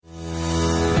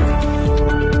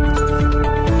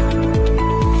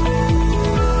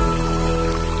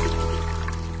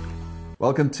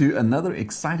welcome to another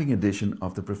exciting edition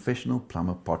of the Professional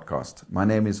Plumber Podcast. My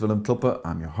name is Willem Klopper,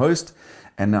 I'm your host,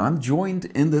 and I'm joined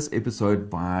in this episode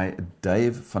by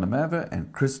Dave van der Merwe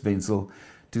and Chris Wenzel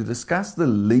to discuss the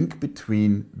link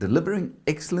between delivering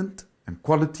excellent and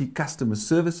quality customer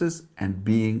services and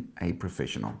being a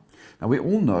professional. Now, we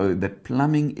all know that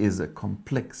plumbing is a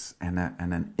complex and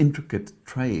an intricate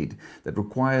trade that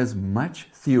requires much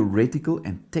theoretical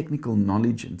and technical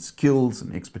knowledge and skills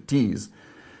and expertise.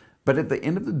 But at the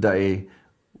end of the day,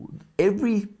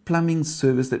 every plumbing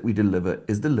service that we deliver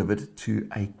is delivered to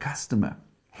a customer.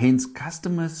 Hence,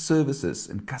 customer services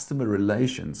and customer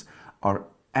relations are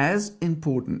as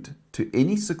important to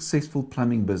any successful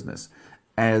plumbing business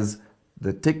as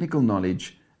the technical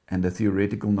knowledge and the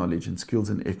theoretical knowledge and skills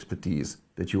and expertise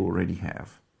that you already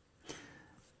have.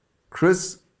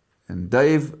 Chris and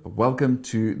Dave, welcome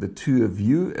to the two of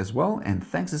you as well, and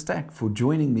thanks a stack for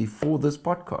joining me for this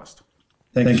podcast.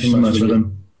 Thank you so much,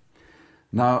 Willem.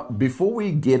 Now, before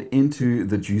we get into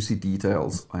the juicy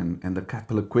details and the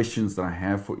couple of questions that I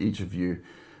have for each of you,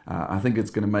 I think it's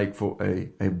going to make for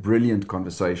a brilliant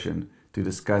conversation to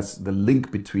discuss the link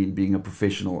between being a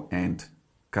professional and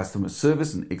customer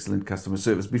service and excellent customer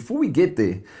service. Before we get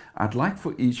there, I'd like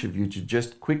for each of you to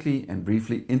just quickly and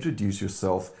briefly introduce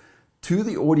yourself to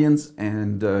the audience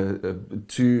and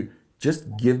to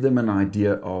just give them an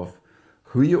idea of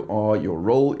who you are, your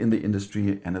role in the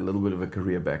industry, and a little bit of a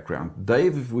career background.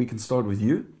 Dave, if we can start with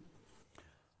you.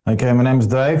 Okay, my name's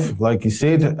Dave. Like you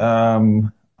said,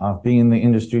 I've been in the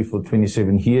industry for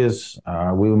 27 years.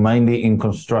 We were mainly in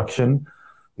construction.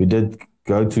 We did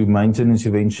go to maintenance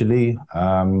eventually,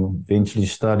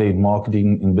 studied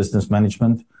marketing and business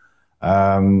management.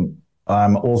 I'm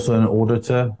also an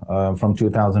auditor from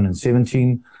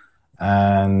 2017.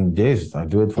 And yes, I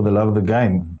do it for the love of the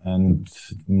game. And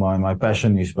my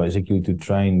passion is basically to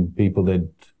train people that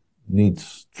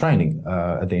needs training.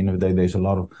 At the end of the day, there's a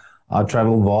lot of, I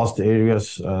travel vast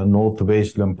areas,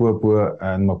 Northwest, Limpopo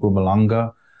and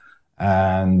Mpumalanga.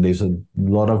 And there's a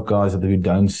lot of guys that we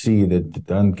don't see that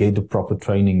don't get the proper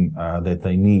training that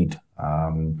they need.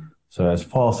 So as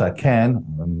far as I can,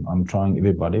 I'm trying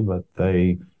everybody, but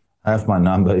they have my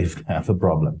number if they have a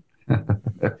problem.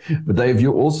 But Dave,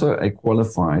 you're also a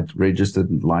qualified, registered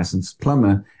and licensed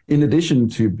plumber, in addition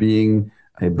to being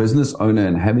a business owner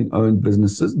and having owned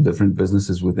businesses, different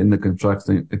businesses within the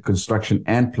construction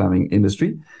and plumbing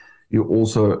industry. You're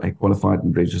also a qualified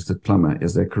and registered plumber.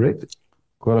 Is that correct?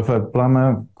 Qualified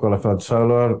plumber, qualified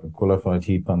solar, qualified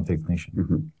heat pump technician.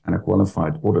 Mm-hmm. And a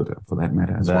qualified auditor, for that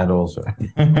matter as that well.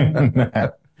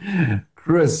 That also.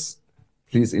 Chris,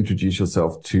 please introduce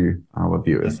yourself to our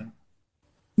viewers.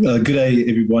 Good day,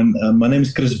 everyone. My name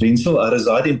is Chris Wenzel. I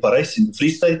reside in Paris, in the Free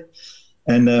State.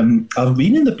 And I've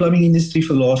been in the plumbing industry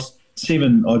for the last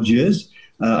 7 odd years.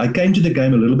 I came to the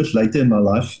game a little bit later in my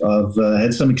life. I've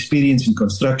had some experience in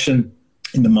construction,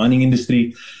 in the mining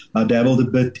industry. I dabbled a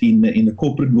bit in the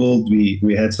corporate world.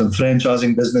 We had some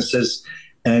franchising businesses,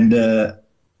 and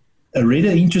I read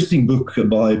an interesting book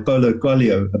by Paulo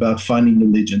Coelho about finding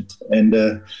the legend.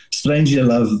 And strangely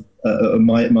enough,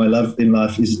 my love in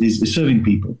life is serving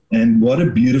people. And what a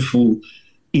beautiful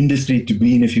industry to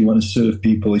be in if you want to serve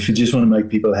people, if you just want to make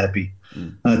people happy.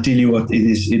 I tell you what, it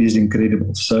is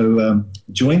incredible. So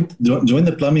joined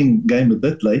the plumbing game a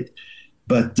bit late.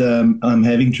 But I'm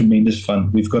having tremendous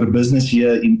fun. We've got a business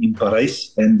here in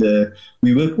Paris, and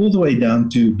we work all the way down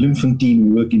to Bloemfontein.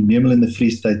 We work in Memel in the Free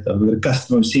State. I've got a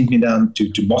customer who sent me down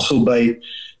to Mossel Bay.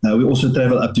 We also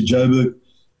travel up to Joburg.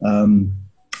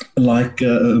 Like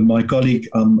my colleague,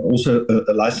 I'm also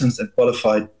a licensed and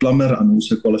qualified plumber. I'm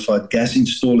also a qualified gas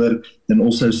installer and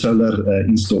also solar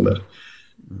installer.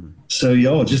 So,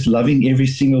 yeah, just loving every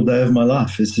single day of my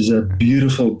life. This is a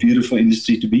beautiful, beautiful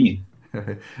industry to be in.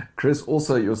 Chris,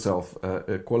 also yourself,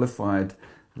 a qualified,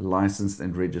 licensed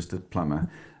and registered plumber,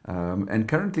 and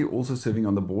currently also serving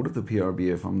on the board of the PRB,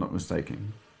 if I'm not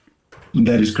mistaken.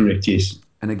 That is correct, yes.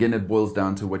 And again, it boils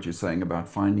down to what you're saying about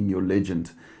finding your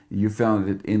legend. You found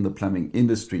it in the plumbing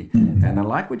industry. Mm-hmm. And I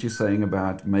like what you're saying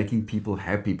about making people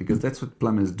happy, because that's what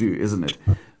plumbers do, isn't it?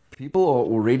 People are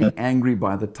already angry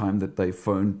by the time that they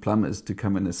phone plumbers to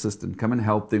come and assist and come and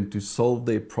help them to solve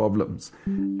their problems.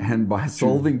 And by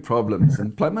solving problems,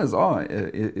 and plumbers are,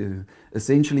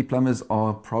 essentially plumbers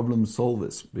are problem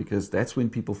solvers, because that's when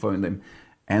people phone them.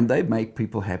 And they make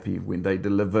people happy when they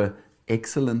deliver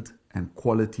excellent and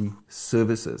quality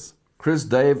services. Chris,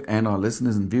 Dave, and our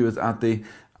listeners and viewers out there,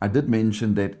 I did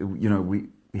mention that, we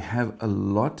have a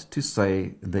lot to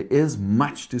say. There is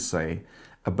much to say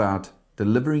about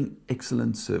delivering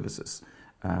excellent services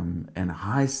and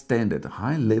high standard,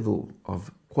 high level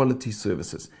of quality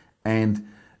services. And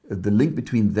the link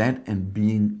between that and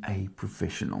being a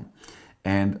professional.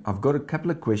 And I've got a couple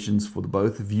of questions for the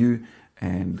both of you,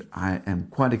 and I am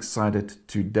quite excited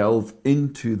to delve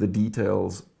into the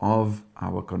details of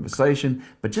our conversation.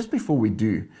 But just before we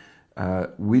do,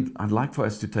 I'd like for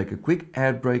us to take a quick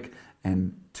ad break.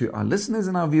 And to our listeners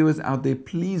and our viewers out there,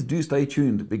 please do stay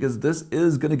tuned, because this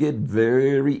is going to get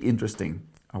very interesting.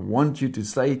 I want you to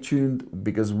stay tuned,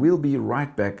 because we'll be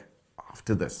right back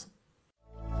after this.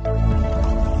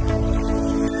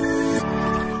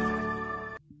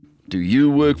 Do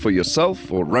you work for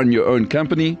yourself or run your own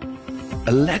company?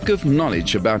 A lack of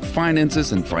knowledge about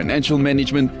finances and financial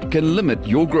management can limit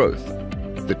your growth.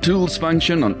 The tools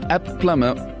function on App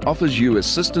Plumber offers you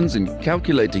assistance in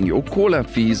calculating your call-out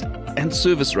fees and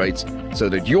service rates so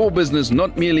that your business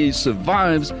not merely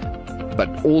survives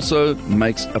but also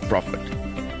makes a profit.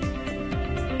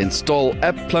 Install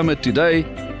App Plumber today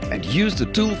and use the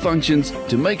tool functions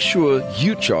to make sure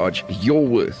you charge your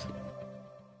worth.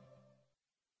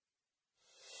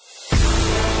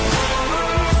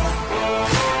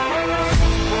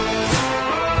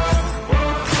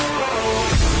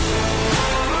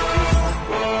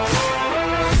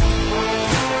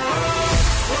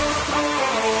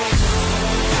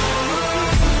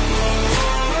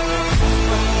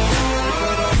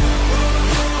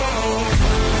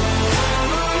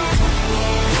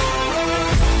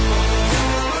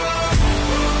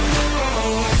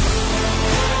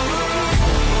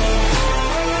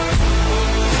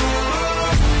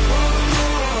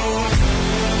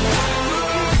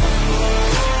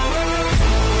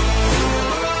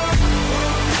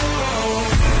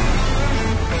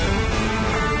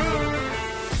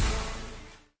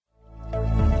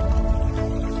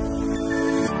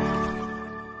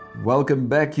 Welcome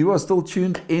back. You are still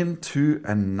tuned into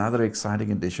another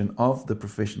exciting edition of the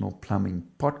Professional Plumbing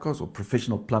Podcast, or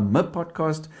Professional Plumber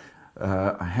Podcast.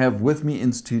 I have with me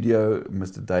in studio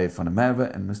Mr. Dave van der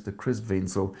Merwe and Mr. Chris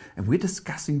Wenzel, and we're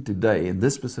discussing today in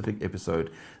this specific episode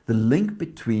the link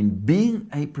between being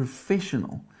a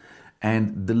professional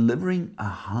and delivering a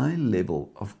high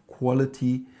level of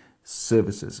quality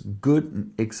services, good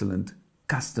and excellent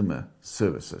customer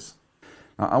services.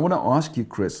 Now, I want to ask you,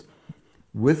 Chris,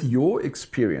 with your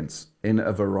experience in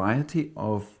a variety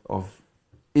of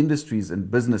industries and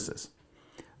businesses,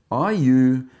 are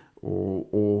you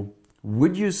or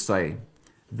would you say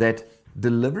that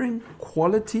delivering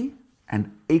quality and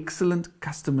excellent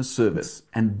customer service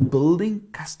and building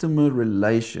customer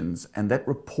relations and that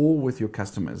rapport with your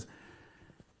customers,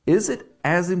 is it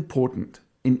as important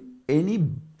in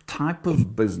any type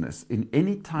of business, in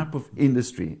any type of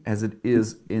industry as it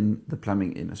is in the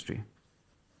plumbing industry?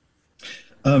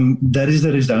 That is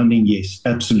a resounding yes,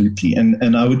 absolutely.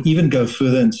 And I would even go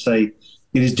further and say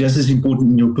it is just as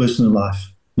important in your personal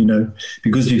life,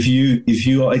 because if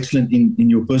you are excellent in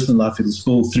your personal life, it will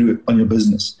spill through on your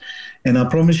business. And I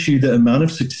promise you the amount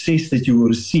of success that you will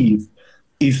receive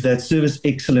if that service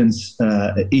excellence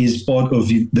is part of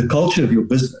the culture of your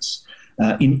business,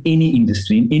 in any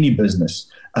industry, in any business,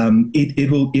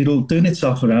 it'll turn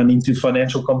itself around into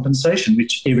financial compensation,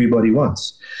 which everybody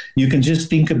wants. You can just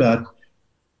think about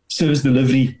service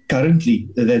delivery currently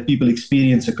that people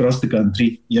experience across the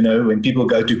country. When people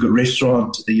go to a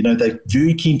restaurant, they're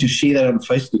very keen to share that on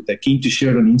Facebook. They're keen to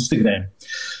share it on Instagram.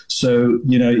 So,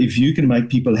 if you can make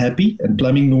people happy, and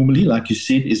plumbing normally, like you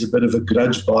said, is a bit of a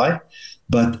grudge buy.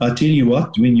 But I tell you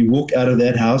what, when you walk out of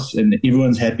that house and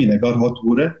everyone's happy and they got hot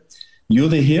water, you're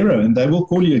the hero and they will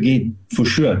call you again for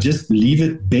sure. Just leave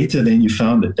it better than you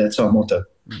found it. That's our motto.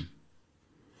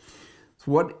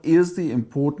 So what is the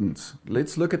importance?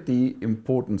 Let's look at the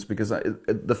importance, because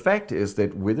the fact is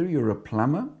that whether you're a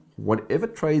plumber, whatever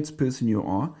tradesperson you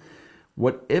are,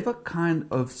 whatever kind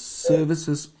of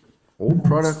services or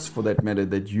products for that matter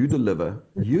that you deliver,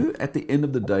 you at the end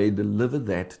of the day deliver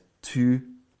that to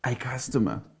a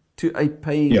customer, to a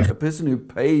person who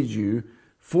pays you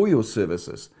for your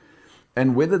services.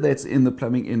 And whether that's in the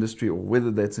plumbing industry or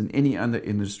whether that's in any other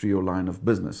industry or line of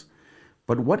business.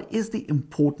 But what is the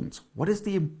importance? Why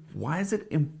is it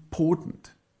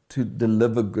important to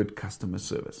deliver good customer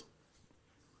service?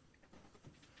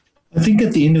 I think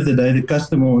at the end of the day, the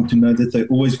customer wants to know that they're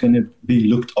always going to be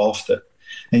looked after.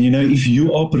 And, if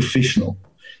you are professional,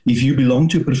 if you belong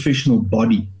to a professional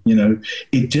body,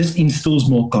 it just instills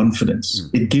more confidence.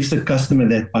 It gives the customer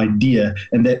that idea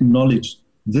and that knowledge.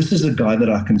 This is a guy that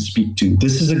I can speak to.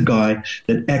 This is a guy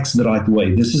that acts the right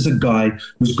way. This is a guy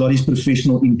who's got his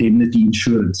professional indemnity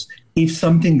insurance. If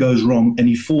something goes wrong and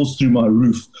he falls through my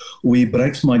roof or he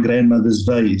breaks my grandmother's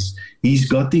vase, he's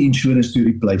got the insurance to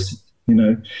replace it.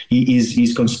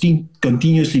 He's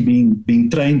continuously being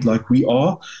trained like we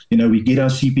are. We get our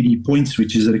CPD points,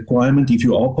 which is a requirement if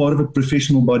you are part of a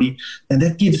professional body, and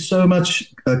that gives so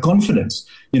much confidence.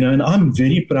 And I'm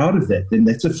very proud of that. And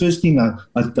that's the first thing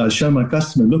I show my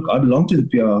customer. Look, I belong to the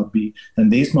PRB,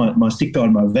 and there's my sticker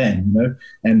on my van.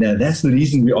 And that's the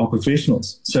reason we are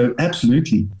professionals. So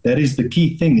absolutely, that is the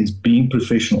key thing: is being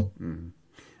professional.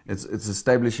 It's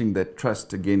establishing that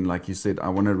trust. Again, like you said, I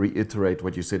want to reiterate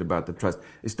what you said about the trust.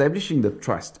 Establishing the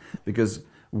trust, because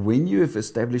when you have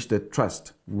established that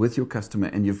trust with your customer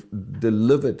and you've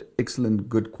delivered excellent,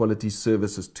 good quality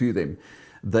services to them,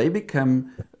 they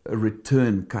become a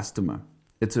return customer.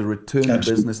 It's a return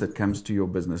business that comes to your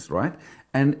business, right?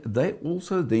 And they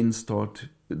also then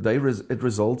it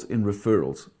results in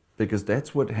referrals, because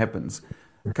that's what happens.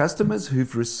 Customers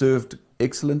who've received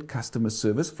excellent customer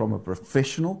service from a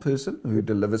professional person who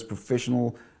delivers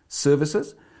professional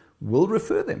services will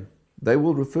refer them. They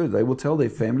will tell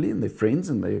their family and their friends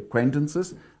and their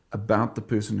acquaintances about the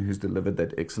person who's delivered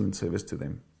that excellent service to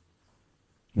them.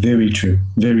 Very true,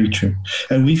 very true.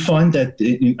 And we find that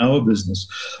in our business,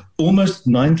 almost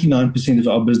 99% of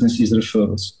our business is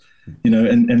referrals.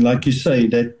 And like you say,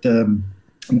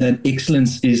 that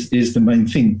excellence is the main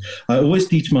thing. I always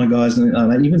teach my guys, and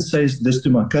I even say this to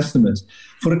my customers: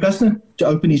 for a customer to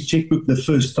open his checkbook the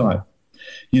first time,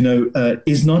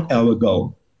 is not our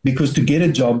goal, because to get a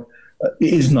job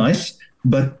is nice,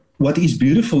 but what is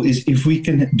beautiful is if we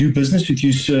can do business with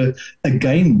you, sir,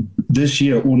 again this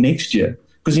year or next year.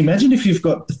 Because imagine if you've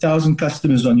got 1,000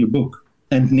 customers on your book,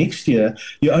 and next year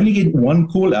you only get one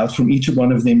call out from each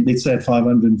one of them, let's say at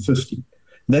 550.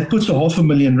 That puts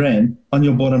R500,000 on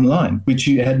your bottom line, which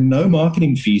you had no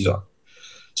marketing fees on.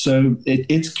 So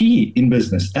it's key in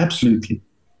business, absolutely.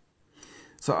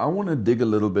 So I want to dig a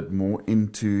little bit more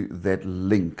into that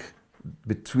link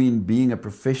between being a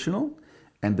professional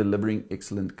and delivering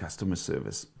excellent customer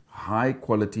service, high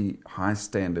quality, high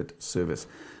standard service.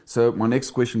 So my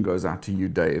next question goes out to you,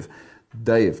 Dave.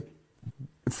 Dave,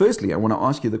 firstly, I want to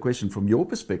ask you the question from your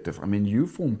perspective. I mean, you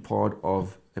form part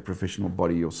of a professional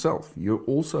body yourself. You're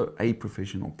also a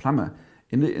professional plumber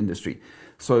in the industry.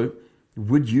 So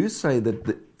would you say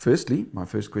that, firstly, my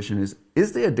first question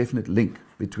is there a definite link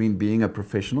between being a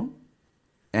professional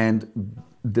and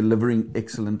delivering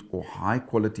excellent or high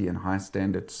quality and high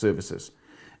standard services?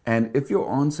 And if your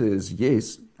answer is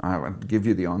yes, I'll give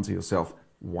you the answer yourself.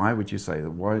 Why would you say that?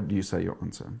 Why do you say your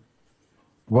answer?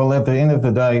 Well, at the end of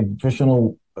the day,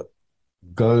 professional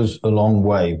goes a long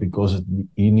way, because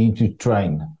you need to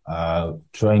training,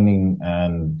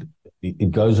 and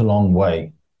it goes a long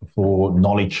way for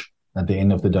knowledge at the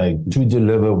end of the day, to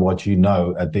deliver what you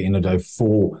know at the end of the day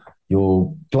for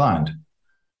your client.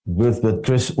 With what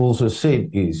Chris also said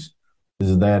is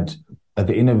that at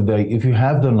the end of the day, if you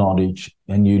have the knowledge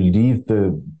and you leave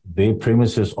their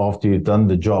premises after you've done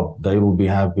the job, they will be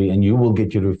happy and you will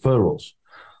get your referrals.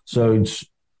 So it's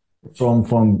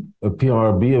from a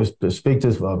PRB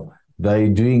perspective of they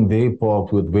doing their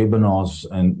part with webinars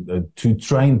and to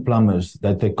train plumbers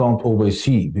that they can't always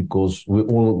see, because we're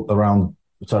all around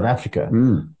South Africa.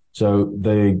 So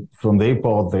from their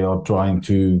part, they are trying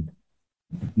to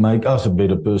make us a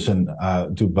better person,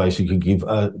 to basically give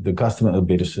the customer a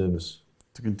better service.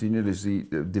 To continuously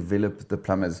develop the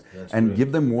plumbers. That's and correct.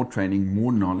 Give them more training,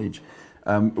 more knowledge.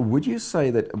 Would you say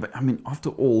that, I mean, after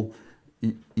all,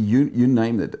 you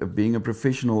named it, being a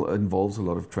professional involves a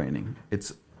lot of training.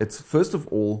 It's first of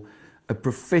all, a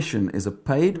profession is a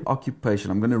paid occupation.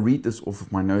 I'm going to read this off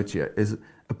of my notes here.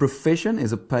 A profession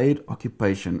is a paid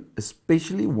occupation,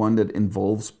 especially one that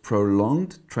involves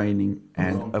prolonged training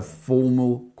and a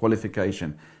formal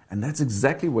qualification. And that's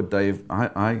exactly what Dave,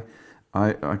 I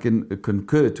can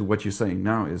concur to what you're saying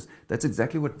now, is that's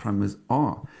exactly what plumbers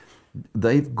are.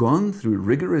 They've gone through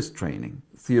rigorous training,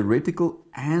 theoretical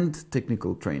and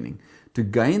technical training, to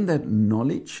gain that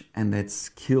knowledge and that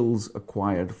skills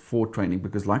acquired for training.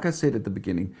 Because like I said at the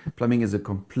beginning, plumbing is a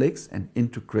complex and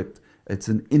intricate.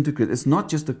 It's not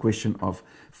just a question of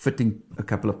fitting a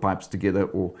couple of pipes together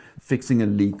or fixing a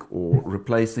leak or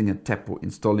replacing a tap or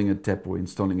installing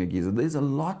a geyser. There's a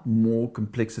lot more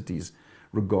complexities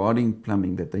regarding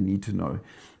plumbing that they need to know.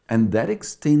 And that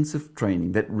extensive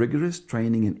training, that rigorous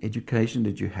training and education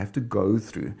that you have to go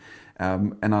through.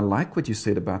 And I like what you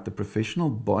said about the professional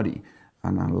body.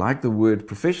 And I like the word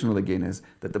professional again, is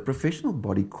that the professional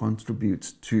body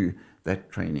contributes to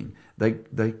that training.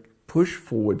 They push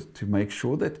forward to make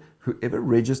sure that whoever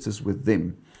registers with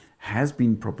them has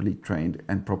been properly trained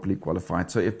and properly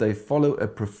qualified. So if they follow a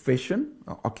profession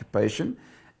or occupation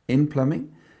in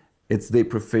plumbing, it's their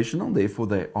professional, therefore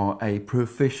they are a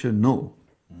professional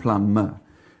plumber,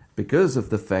 because of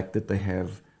the fact that they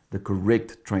have the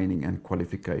correct training and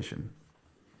qualification.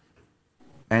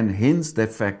 And hence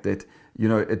that fact that,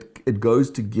 it goes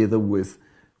together with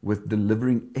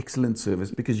delivering excellent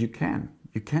service, because you can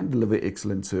deliver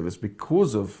excellent service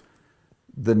because of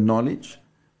the knowledge,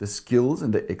 the skills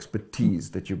and the expertise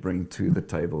that you bring to the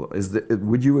table.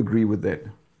 Would you agree with that?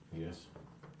 Yes,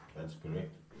 that's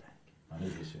correct. 100%.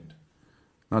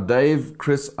 Now, Dave,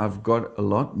 Chris, I've got a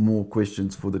lot more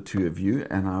questions for the two of you,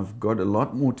 and I've got a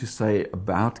lot more to say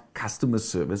about customer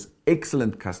service,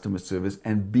 excellent customer service,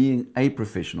 and being a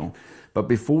professional. But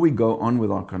before we go on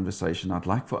with our conversation, I'd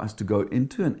like for us to go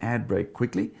into an ad break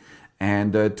quickly.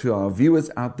 And to our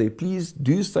viewers out there, please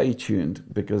do stay tuned,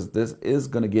 because this is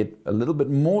going to get a little bit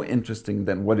more interesting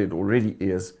than what it already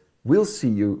is. We'll see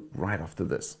you right after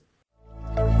this.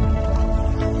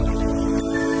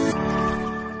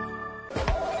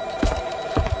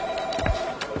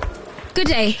 Good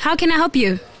day. How can I help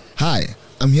you? Hi,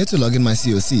 I'm here to log in my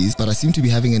COCs, but I seem to be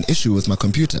having an issue with my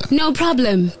computer. No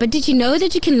problem. But did you know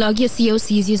that you can log your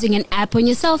COCs using an app on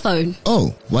your cell phone?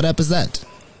 Oh, what app is that?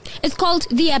 It's called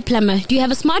the App Plumber. Do you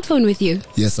have a smartphone with you?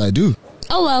 Yes, I do.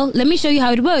 Oh well, let me show you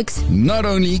how it works. Not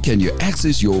only can you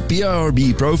access your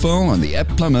PIRB profile on the App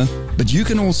Plumber, but you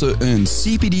can also earn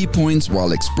CPD points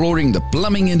while exploring the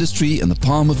plumbing industry in the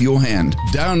palm of your hand.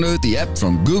 Download the app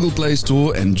from Google Play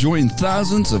Store and join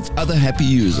thousands of other happy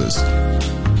users.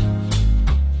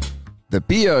 The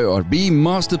PIRB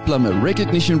Master Plumber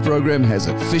Recognition Program has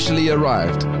officially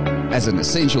arrived. As an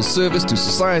essential service to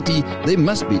society, there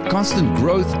must be constant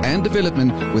growth and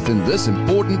development within this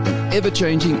important and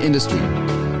ever-changing industry.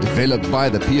 Developed by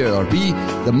the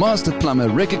PIRB, the Master Plumber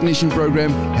Recognition Program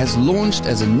has launched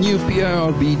as a new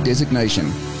PIRB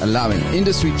designation, allowing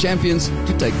industry champions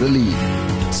to take the lead.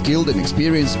 Skilled and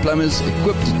experienced plumbers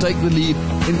equipped to take the lead,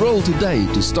 enroll today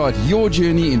to start your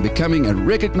journey in becoming a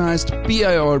recognized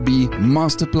PIRB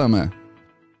Master Plumber.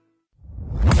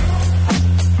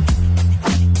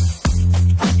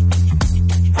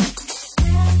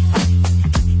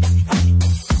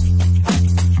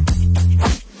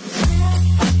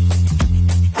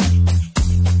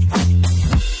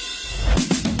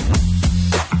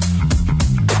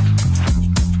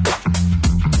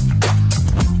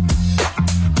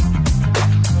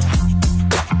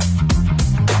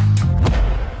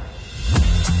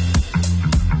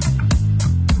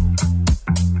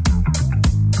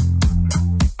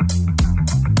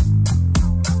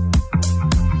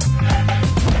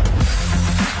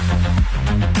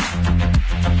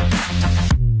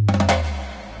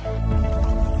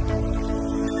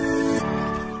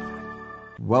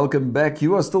 Welcome back.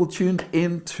 You are still tuned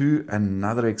in to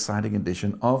another exciting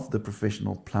edition of the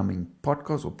Professional Plumbing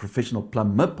Podcast, or Professional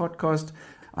Plumber Podcast.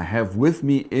 I have with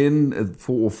me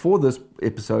for this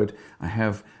episode, I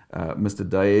have Mr.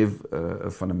 Dave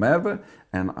van der Merwe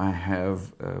and I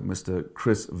have Mr.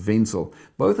 Chris Wenzel.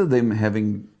 Both of them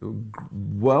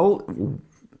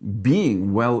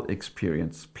being well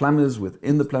experienced plumbers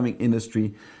within the plumbing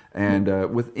industry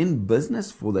and within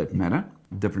business for that matter.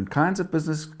 Different kinds of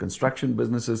business, construction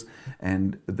businesses,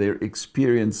 and their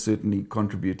experience certainly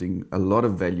contributing a lot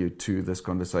of value to this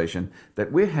conversation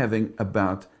that we're having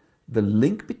about the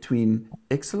link between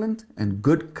excellent and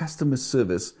good customer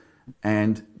service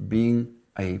and being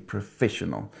a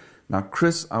professional. Now,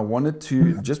 Chris, I wanted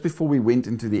to, just before we went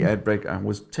into the ad break, I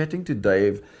was chatting to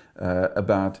Dave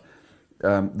about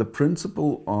the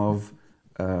principle of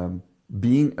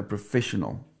being a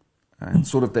professional. And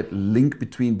sort of that link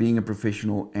between being a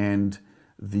professional and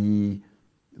the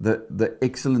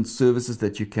excellent services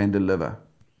that you can deliver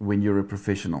when you're a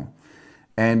professional.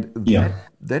 And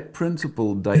that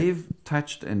principle, Dave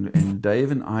touched, and Dave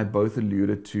and I both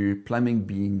alluded to plumbing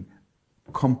being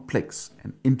complex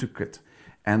and intricate,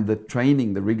 and the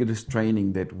training, the rigorous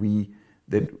training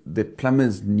that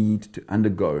plumbers need to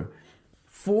undergo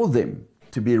for them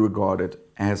to be regarded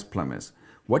as plumbers.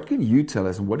 What can you tell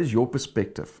us, and what is your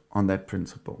perspective on that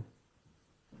principle?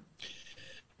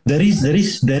 That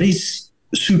is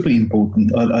super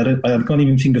important. I can't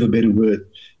even think of a better word.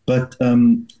 But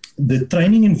the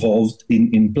training involved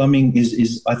in plumbing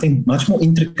is I think much more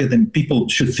intricate than people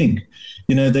should think.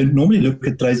 They normally look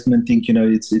at tradesmen and think,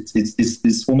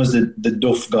 it's almost the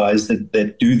doff guys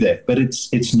that do that, but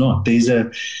it's not. There's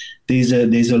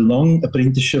a long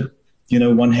apprenticeship.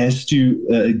 One has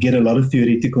to get a lot of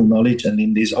theoretical knowledge, and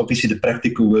then there's obviously the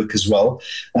practical work as well.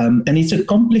 And it's a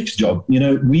complex job.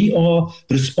 We are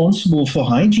responsible for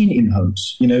hygiene in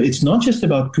homes. It's not just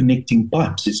about connecting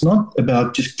pipes. It's not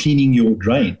about just cleaning your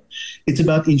drain. It's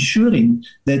about ensuring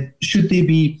that should there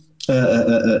be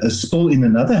a spill in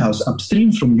another house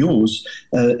upstream from yours,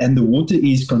 and the water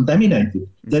is contaminated,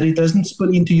 that it doesn't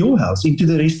spill into your house, into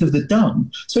the rest of the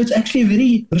town. So it's actually a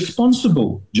very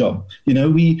responsible job.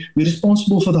 We're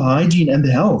responsible for the hygiene and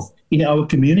the health in our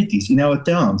communities, in our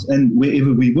towns, and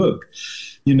wherever we work.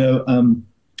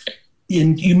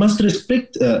 And you must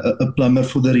respect a plumber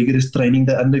for the rigorous training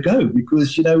they undergo,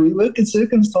 because we work in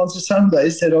circumstances some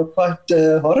days that are quite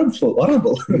horrible.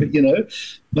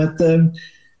 But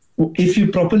if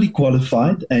you're properly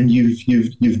qualified and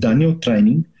you've done your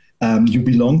training, you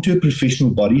belong to a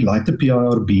professional body like the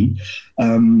PIRB.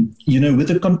 With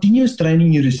the continuous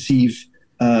training you receive,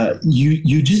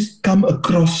 you just come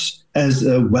across as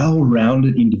a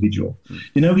well-rounded individual.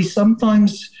 We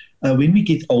sometimes, when we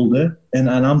get older, and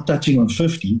I'm touching on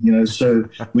 50, so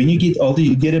when you get older,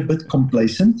 you get a bit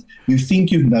complacent. You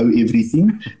think you know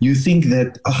everything. You think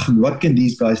that, what can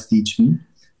these guys teach me?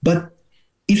 But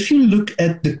if you look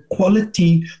at the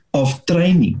quality of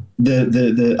training,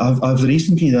 I've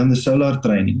recently done the solar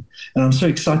training, and I'm so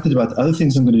excited about other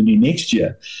things I'm going to do next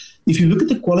year. If you look at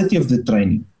the quality of the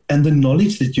training and the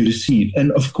knowledge that you receive,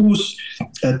 and of course,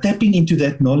 tapping into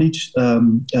that knowledge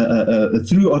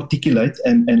through Articulate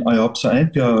and IOPSA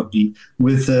and PIRB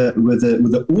with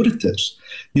the auditors,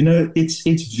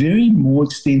 it's very more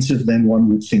extensive than one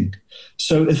would think.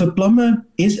 So if a plumber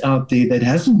is out there that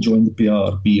hasn't joined the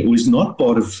PIRB or is not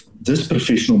part of this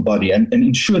professional body, and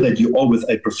ensure that you are with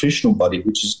a professional body,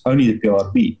 which is only the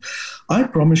PIRB, I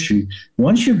promise you,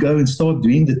 once you go and start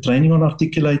doing the training on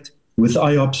Articulate with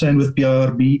IOPSA and with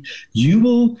PIRB, you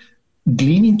will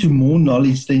glean into more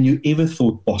knowledge than you ever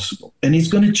thought possible. And it's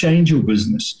going to change your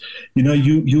business.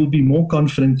 You'll be more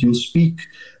confident. You'll speak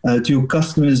to your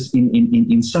customers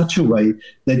in such a way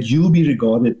that you'll be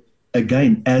regarded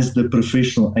again as the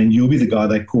professional, and you'll be the guy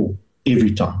they call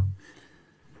every time.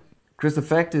 Chris, the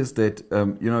fact is that,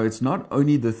 it's not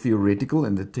only the theoretical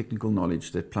and the technical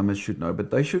knowledge that plumbers should know,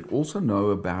 but they should also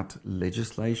know about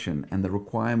legislation and the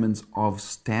requirements of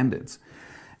standards.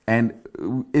 And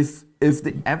if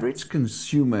the average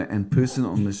consumer and person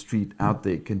on the street out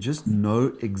there can just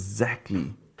know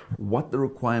exactly what the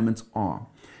requirements are.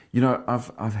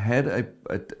 I've had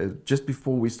just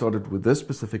before we started with this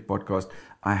specific podcast,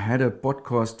 I had a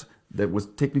podcast that was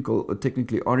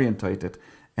technically orientated,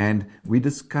 and we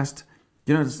discussed,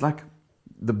 it's like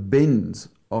the bends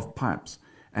of pipes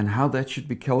and how that should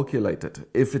be calculated.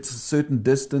 If it's a certain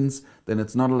distance, then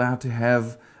it's not allowed to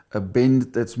have a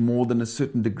bend that's more than a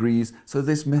certain degrees. So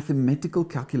there's mathematical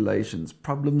calculations,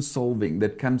 problem solving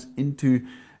that comes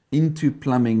into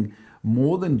plumbing,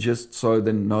 more than just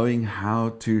than knowing how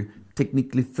to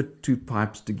technically fit two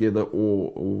pipes together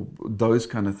or those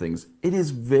kind of things. It is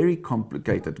very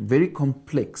complicated, very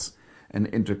complex and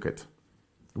intricate.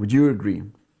 Would you agree?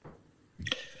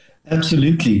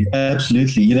 Absolutely.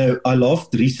 I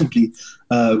laughed recently.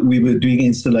 We were doing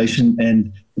installation,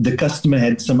 and the customer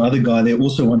had some other guy there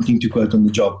also wanting to quote on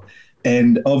the job.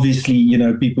 And obviously,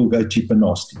 people go cheap and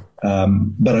nasty.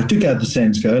 But I took out the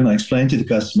Sandsco and I explained to the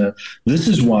customer, this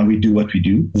is why we do what we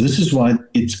do. This is why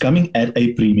it's coming at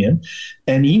a premium.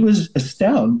 And he was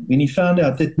astounded when he found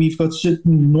out that we've got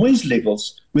certain noise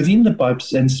levels within the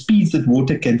pipes and speeds that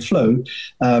water can flow,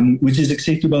 which is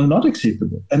acceptable and not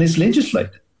acceptable. And it's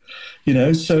legislated.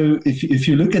 So if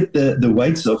you look at the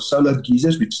weights of solar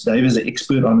geysers, which Dave is an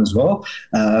expert on as well,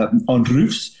 on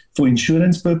roofs, for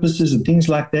insurance purposes and things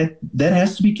like that, that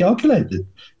has to be calculated,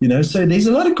 so there's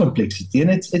a lot of complexity,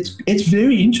 and it's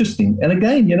very interesting. And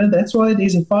again, that's why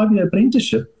there's a 5-year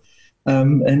apprenticeship,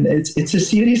 and it's a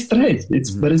serious trade.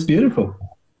 But it's beautiful.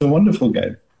 It's a wonderful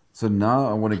game. So now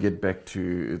I want to get back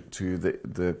to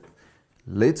the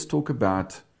let's talk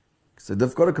about, so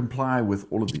they've got to comply with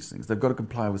all of these things. They've got to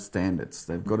comply with standards.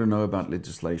 They've got to know about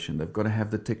legislation. They've got to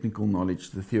have the technical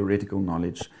knowledge, the theoretical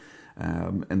knowledge,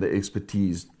 and the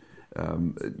expertise,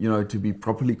 to be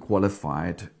properly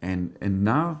qualified. And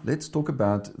now let's talk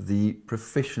about the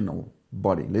professional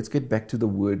body. Let's get back to the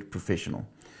word professional.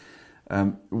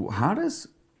 How does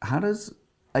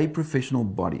a professional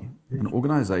body, an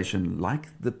organization like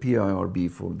the PIRB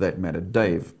for that matter,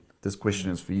 Dave, this question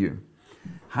is for you.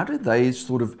 How do they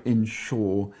sort of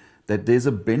ensure that there's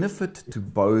a benefit to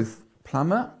both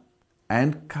plumber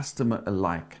and customer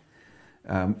alike?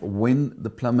 When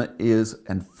the plumber is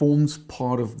and forms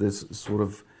part of this sort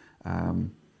of,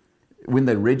 when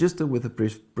they register with a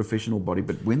professional body,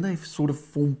 but when they sort of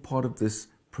form part of this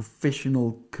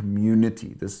professional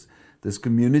community, this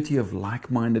community of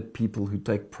like-minded people who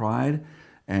take pride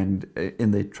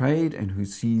in their trade and who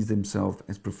sees themselves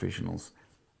as professionals.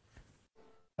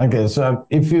 Okay, so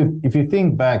if you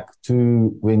think back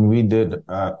to when we did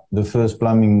the first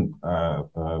plumbing,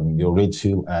 your red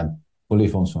seal at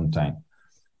Olifantsfontein,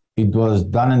 it was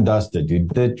done and dusted. You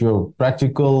did your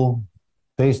practical,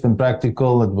 taste and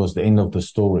practical, it was the end of the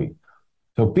story.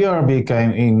 So PRB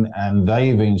came in and they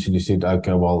eventually said,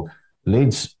 okay, well,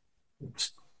 let's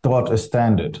start a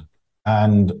standard.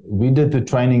 And we did the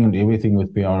training and everything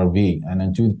with PRB. And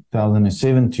in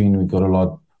 2017, we got a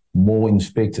lot more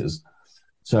inspectors.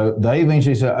 So they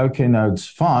eventually said, okay, no, it's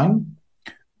fine.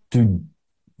 To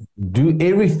do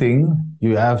everything,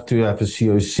 you have to have a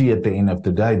COC at the end of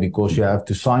the day because you have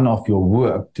to sign off your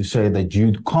work to say that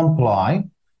you comply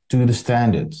to the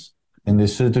standards. And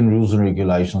there's certain rules and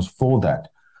regulations for that.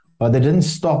 But they didn't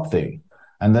stop there.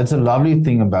 And that's a lovely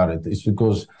thing about it, is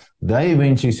because they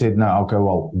eventually said, no, okay,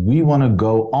 well, we want to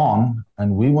go on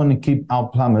and we want to keep our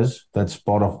plumbers, that's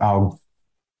part of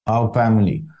our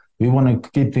family. We want to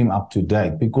keep them up to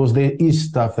date because there is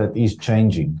stuff that is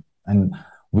changing. And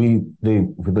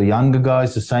for the younger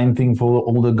guys, the same thing for the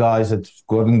older guys that's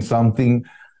gotten something.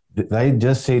 They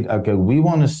just said, okay, we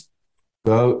want to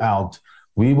go out.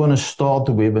 We want to start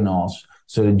the webinars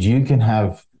so that you can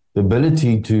have the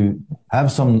ability to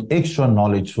have some extra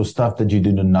knowledge for stuff that you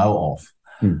didn't know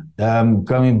of.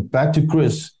 Coming back to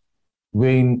Chris,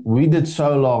 when we did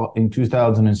solar in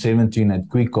 2017 at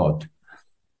Quicot,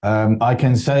 I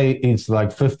can say it's like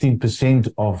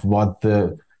 15% of what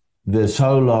the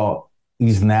solar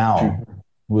is now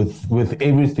with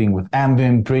everything, with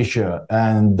ambient pressure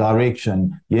and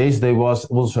direction. Yes, there was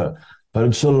also, but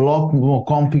it's a lot more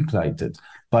complicated.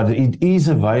 But it is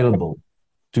available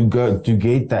to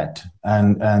get that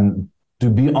and to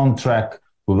be on track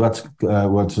with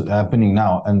what's happening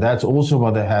now. And that's also why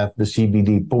they have the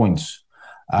CBD points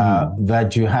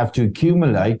that you have to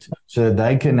accumulate so that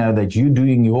they can know that you're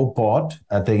doing your part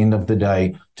at the end of the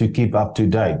day to keep up to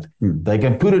date. They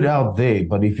can put it out there,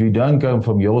 but if you don't go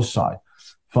from your side,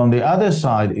 from the other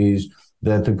side is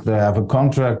that they have a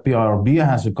contract, PRB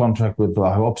has a contract with the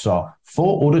HOPSA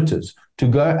for auditors to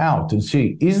go out and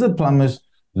see, is the plumbers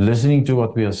listening to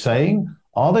what we are saying?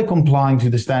 Are they complying to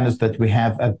the standards that we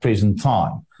have at present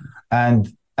time?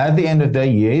 And at the end of the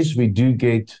day, yes, we do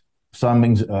get some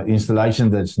installation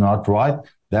that's not right.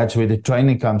 That's where the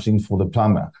training comes in for the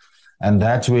plumber. And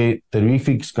that's where the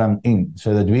refix come in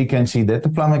so that we can see that the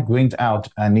plumber went out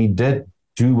and he did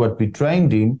do what we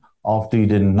trained him after he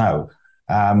didn't know.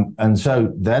 And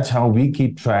so that's how we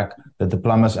keep track that the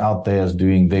plumbers out there is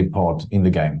doing their part in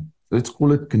the game. Let's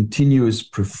call it continuous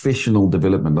professional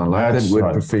development. I like that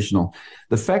word, professional.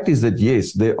 The fact is that,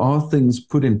 yes, there are things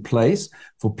put in place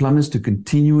for plumbers to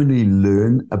continually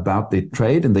learn about their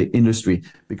trade and their industry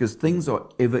because things are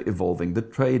ever evolving. The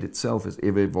trade itself is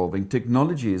ever evolving.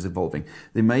 Technology is evolving.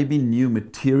 There may be new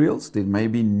materials. There may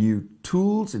be new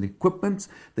tools and equipment.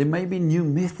 There may be new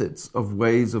methods of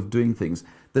ways of doing things.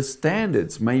 The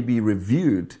standards may be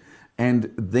reviewed.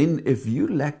 And then if you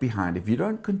lag behind, if you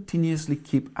don't continuously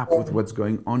keep up with what's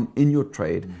going on in your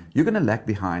trade, you're going to lag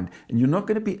behind and you're not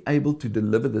going to be able to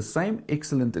deliver the same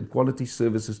excellent and quality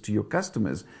services to your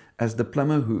customers as the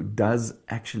plumber who does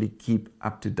actually keep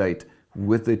up to date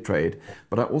with their trade.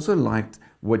 But I also liked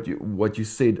what you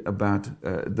said about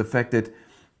the fact that,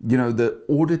 you know, the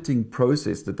auditing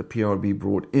process that the PRB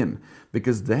brought in,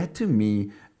 because that to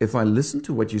me, if I listen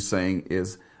to what you're saying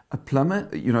is, a plumber,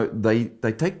 you know, they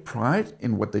take pride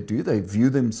in what they do. They view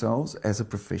themselves as a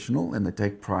professional and they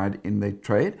take pride in their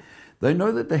trade. They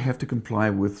know that they have to comply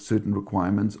with certain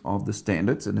requirements of the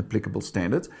standards and applicable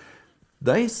standards.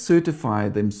 They certify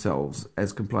themselves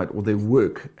as compliant, or their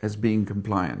work as being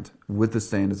compliant with the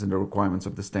standards and the requirements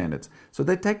of the standards. So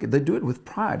they do it with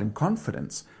pride and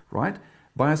confidence, right?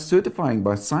 By certifying,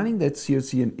 by signing that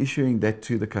COC and issuing that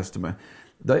to the customer,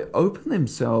 they open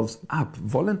themselves up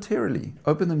voluntarily,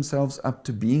 open themselves up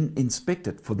to being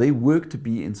inspected, for their work to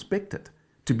be inspected,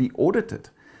 to be audited.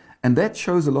 And that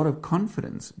shows a lot of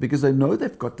confidence because they know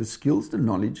they've got the skills, the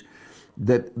knowledge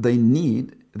that they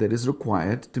need, that is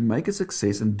required to make a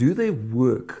success and do their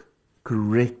work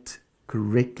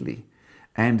correctly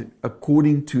and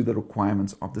according to the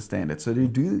requirements of the standard. So they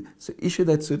do issue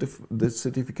that the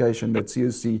certification, that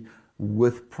COC,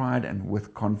 with pride and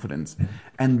with confidence.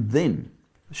 And then,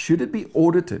 should it be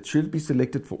audited, should it be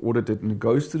selected for audited, and it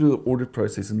goes through the audit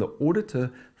process, and the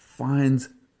auditor finds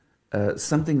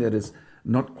something that is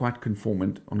not quite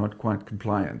conformant or not quite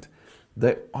compliant,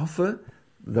 they offer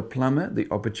the plumber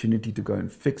the opportunity to go and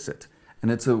fix it.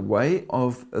 And it's a way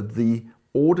of the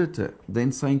auditor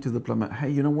then saying to the plumber, hey,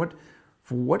 you know what,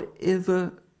 for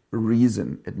whatever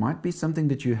reason, it might be something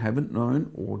that you haven't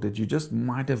known or that you just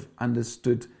might have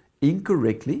understood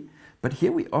incorrectly, But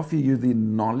here we offer you the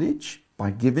knowledge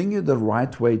by giving you the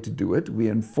right way to do it.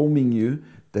 We're informing you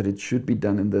that it should be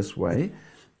done in this way.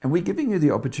 And we're giving you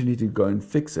the opportunity to go and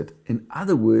fix it. In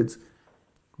other words,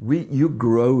 you're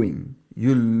growing,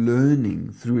 you're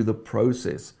learning through the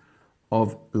process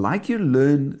of, like you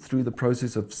learn through the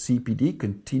process of CPD,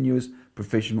 continuous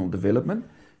professional development,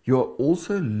 you're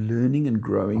also learning and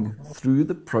growing through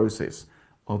the process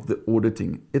of the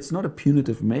auditing. It's not a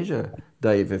punitive measure,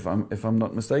 Dave, if I'm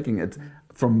not mistaken. It,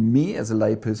 from me as a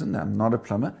layperson, I'm not a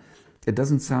plumber, it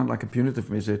doesn't sound like a punitive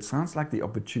measure. It sounds like the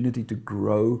opportunity to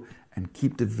grow and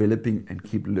keep developing and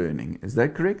keep learning. Is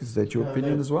that correct? Is that your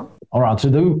opinion as well? All right. So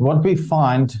what we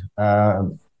find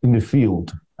in the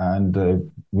field, and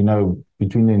we know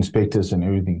between the inspectors and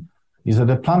everything, is that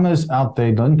the plumbers out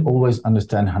there don't always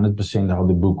understand 100% how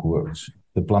the book works.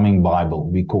 The plumbing Bible,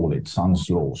 we call it, Sun's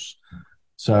Laws.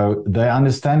 So they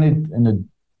understand it in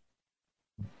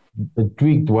a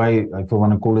tweaked way, if I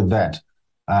want to call it that.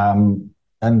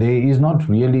 And there is not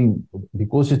really,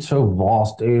 because it's so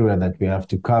vast area that we have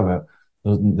to cover,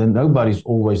 then nobody's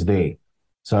always there.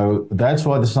 So that's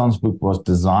why the Sun's book was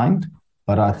designed.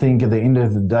 But I think at the end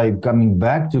of the day, coming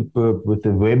back to PERP with the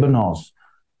webinars,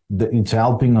 it's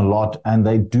helping a lot. And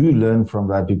they do learn from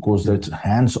that because that's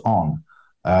hands-on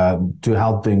to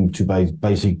help them to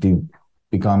basically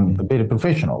become a better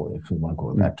professional, if you want to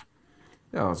call it that.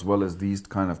 Yeah, as well as these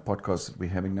kind of podcasts that we're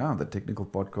having now, the technical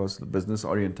podcasts, the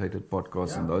business-orientated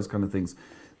podcasts, and those kind of things.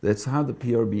 That's how the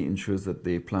PRB ensures that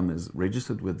their plumbers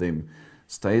registered with them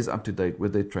stays up to date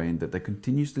with their training, that they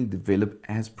continuously develop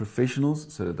as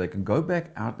professionals so that they can go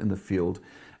back out in the field,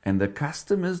 and the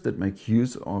customers that make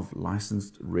use of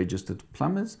licensed, registered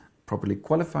plumbers, properly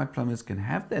qualified plumbers, can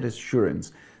have that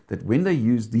assurance that when they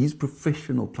use these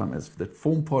professional plumbers that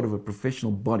form part of a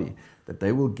professional body, that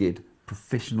they will get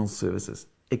professional services,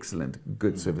 excellent,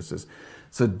 good services.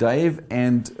 So Dave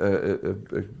and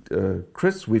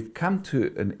Chris, we've come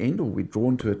to an end, or we've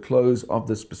drawn to a close of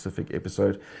this specific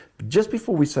episode. But just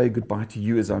before we say goodbye to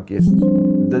you as our guests,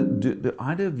 do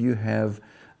either of you have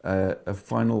a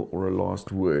final or a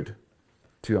last word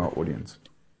to our audience?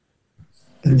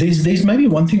 There's maybe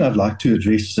one thing I'd like to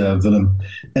address, Willem,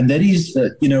 and that is,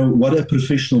 what a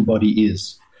professional body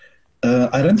is.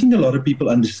 I don't think a lot of people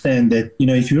understand that,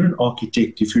 if you're an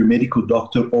architect, if you're a medical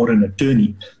doctor or an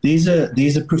attorney, there's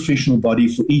a professional body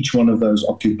for each one of those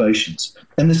occupations.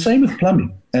 And the same with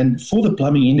plumbing. And for the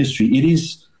plumbing industry, it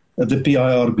is the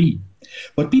PIRB.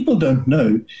 What people don't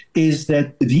know is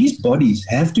that these bodies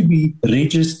have to be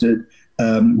registered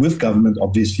with government,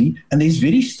 obviously, and there's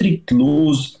very strict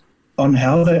laws on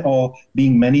how they are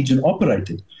being managed and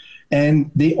operated.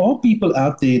 And there are people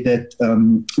out there that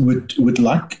would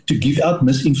like to give out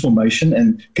misinformation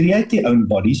and create their own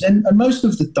bodies. And most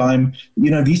of the time,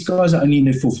 these guys are only in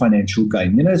it for financial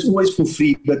gain. It's always for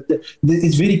free, but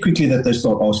it's very quickly that they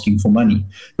start asking for money.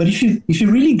 But if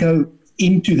you really go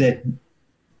into that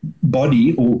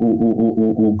body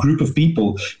or group of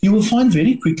people, you will find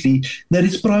very quickly that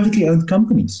it's privately owned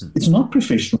companies. It's not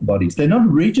professional bodies. They're not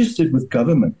registered with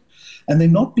government, and they're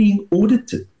not being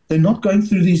audited. They're not going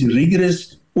through these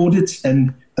rigorous audits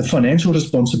and financial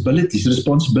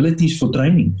responsibilities for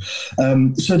training.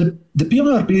 So the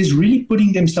PIRB is really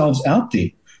putting themselves out there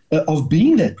of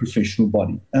being that professional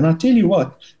body. And I tell you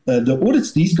what, the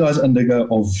audits these guys undergo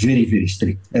are very, very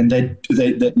strict, and they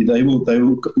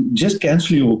will just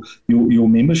cancel your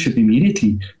membership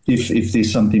immediately if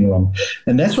there's something wrong.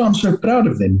 And that's why I'm so proud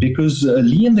of them, because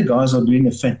Lee and the guys are doing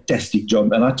a fantastic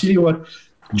job. And I tell you what,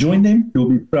 join them, you'll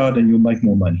be proud, and you'll make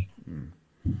more money.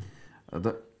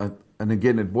 And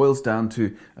again, it boils down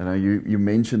to, you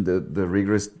mentioned the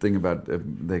rigorous thing about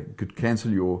they could cancel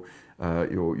your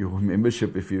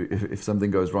membership if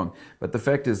something goes wrong. But the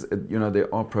fact is,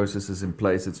 there are processes in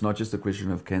place. It's not just a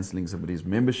question of canceling somebody's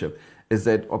membership. Is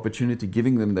that opportunity,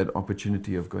 giving them that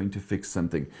opportunity of going to fix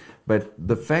something. But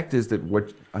the fact is that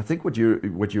what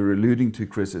you're alluding to,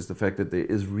 Chris, is the fact that there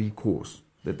is recourse.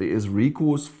 That there is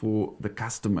recourse for the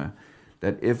customer,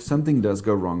 that if something does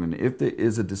go wrong and if there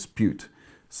is a dispute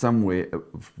somewhere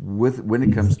when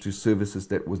it comes to services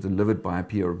that was delivered by a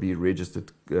PRB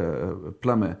registered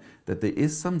plumber, that there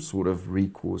is some sort of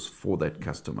recourse for that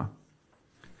customer.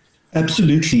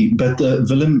 Absolutely. But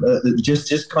Willem,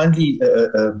 just kindly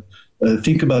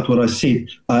think about what I said.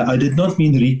 I did not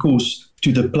mean recourse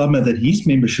to the plumber that his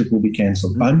membership will be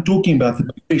cancelled. I'm talking about the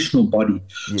professional body.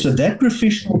 Yes. So that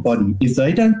professional body, if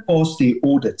they don't pass their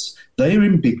audits, they are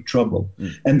in big trouble.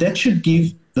 And that should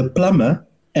give the plumber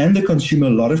and the consumer a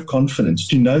lot of confidence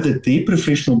to know that their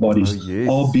professional bodies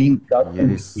are being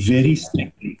governed very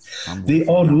strictly. There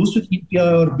are rules within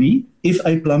PIRB if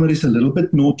a plumber is a little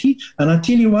bit naughty. And I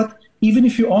tell you what, even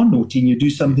if you are naughty and you do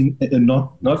something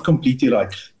not completely right,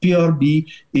 PRB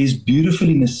is beautiful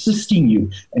in assisting you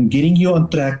and getting you on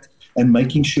track and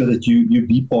making sure that you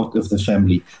be part of the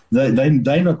family. They're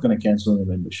not going to cancel the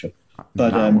membership.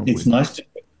 But it's nice to...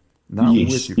 Now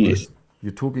yes, with you, yes.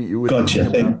 You were talking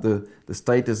about the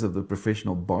status of the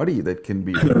professional body that can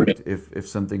be hurt if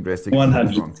something drastic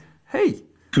goes wrong. Hey,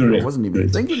 correct. I wasn't even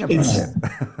thinking about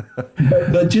that.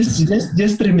 But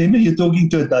just remember, you're talking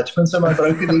to a Dutchman, so my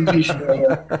broken English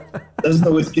doesn't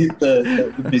always get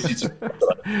the message.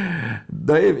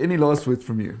 Dave, any last words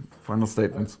from you? Final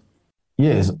statements?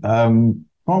 Yes.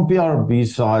 From PRB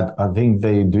side, I think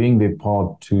they're doing their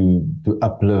part to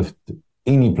uplift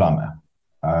any plumber,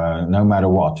 no matter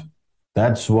what.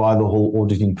 That's why the whole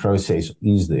auditing process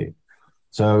is there.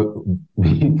 So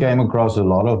we came across a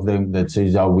lot of them that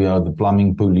says, oh, we are the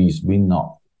plumbing police. We're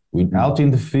not. We're out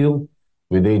in the field.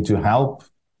 We're there to help.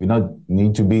 We don't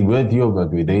need to be with you,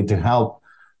 but we're there to help,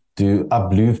 to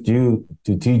uplift you,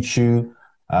 to teach you.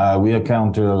 We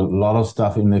encounter a lot of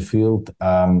stuff in the field,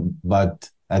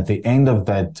 but at the end of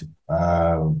that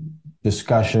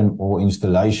discussion or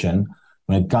installation,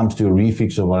 when it comes to a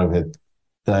refix or whatever,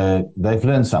 they've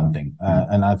learned something.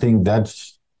 And I think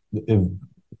that's an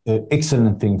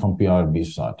excellent thing from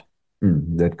PRB's side.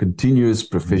 That continuous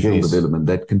professional development,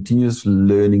 that continuous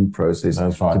learning process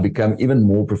to become even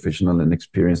more professional and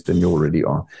experienced than you already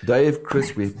are. Dave,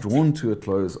 Chris, we've drawn to a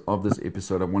close of this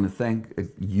episode. I want to thank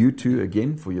you two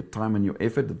again for your time and your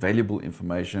effort, the valuable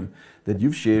information that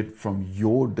you've shared from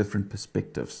your different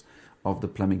perspectives of the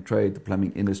plumbing trade, the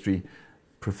plumbing industry,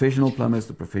 professional plumbers,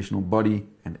 the professional body,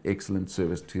 and excellent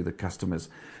service to the customers.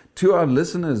 To our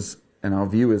listeners and our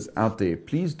viewers out there,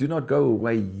 please do not go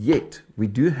away yet. We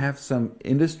do have some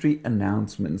industry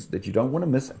announcements that you don't want to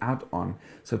miss out on.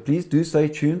 So please do stay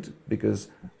tuned, because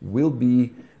we'll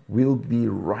be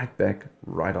right back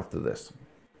right after this.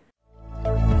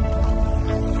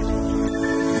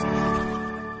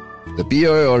 The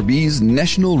PIRB's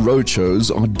national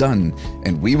roadshows are done,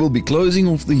 and we will be closing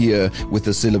off the year with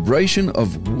a celebration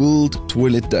of World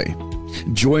Toilet Day.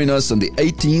 Join us on the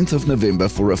 18th of November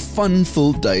for a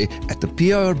fun-filled day at the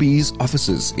PIRB's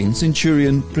offices in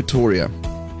Centurion, Pretoria.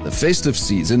 The festive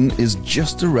season is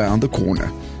just around the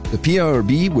corner. The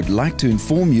PIRB would like to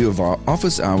inform you of our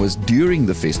office hours during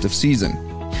the festive season.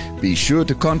 Be sure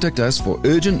to contact us for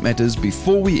urgent matters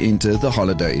before we enter the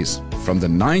holidays. From the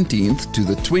 19th to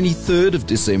the 23rd of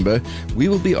December, we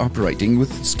will be operating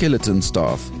with skeleton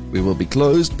staff. We will be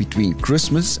closed between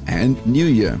Christmas and New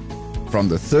Year. From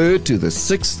the 3rd to the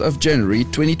 6th of January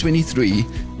 2023,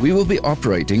 we will be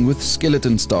operating with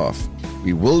skeleton staff.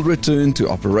 We will return to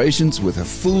operations with a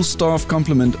full staff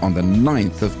complement on the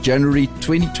 9th of January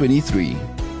 2023.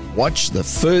 Watch the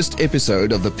first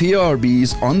episode of the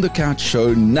PIRB's On the Couch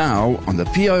show now on the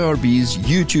PIRB's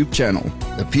YouTube channel.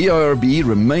 The PIRB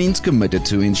remains committed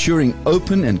to ensuring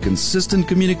open and consistent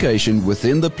communication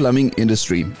within the plumbing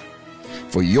industry.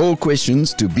 For your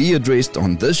questions to be addressed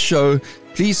on this show,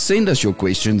 please send us your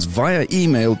questions via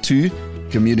email to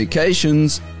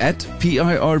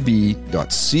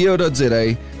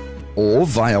communications@pirb.co.za or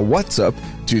via WhatsApp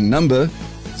to number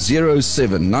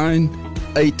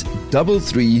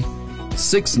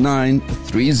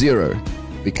 079-833-6930.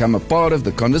 Become a part of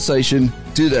the conversation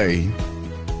today.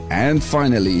 And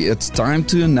finally, it's time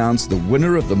to announce the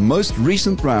winner of the most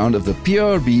recent round of the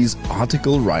PIRB's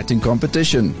article writing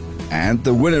competition. And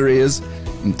the winner is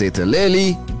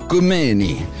Mteteleli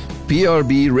Gumeni,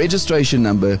 PRB registration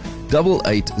number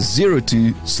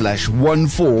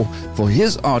 8802/14 for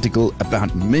his article about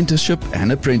mentorship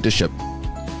and apprenticeship.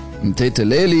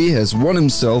 Mteteleli has won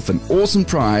himself an awesome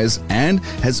prize and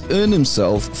has earned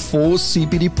himself 4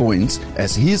 CPD points,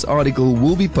 as his article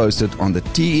will be posted on the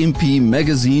TMP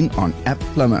magazine on App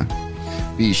Plumber.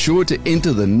 Be sure to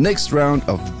enter the next round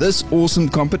of this awesome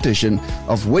competition,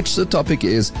 of which the topic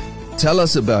is Tell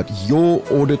us about your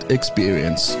audit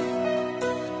experience.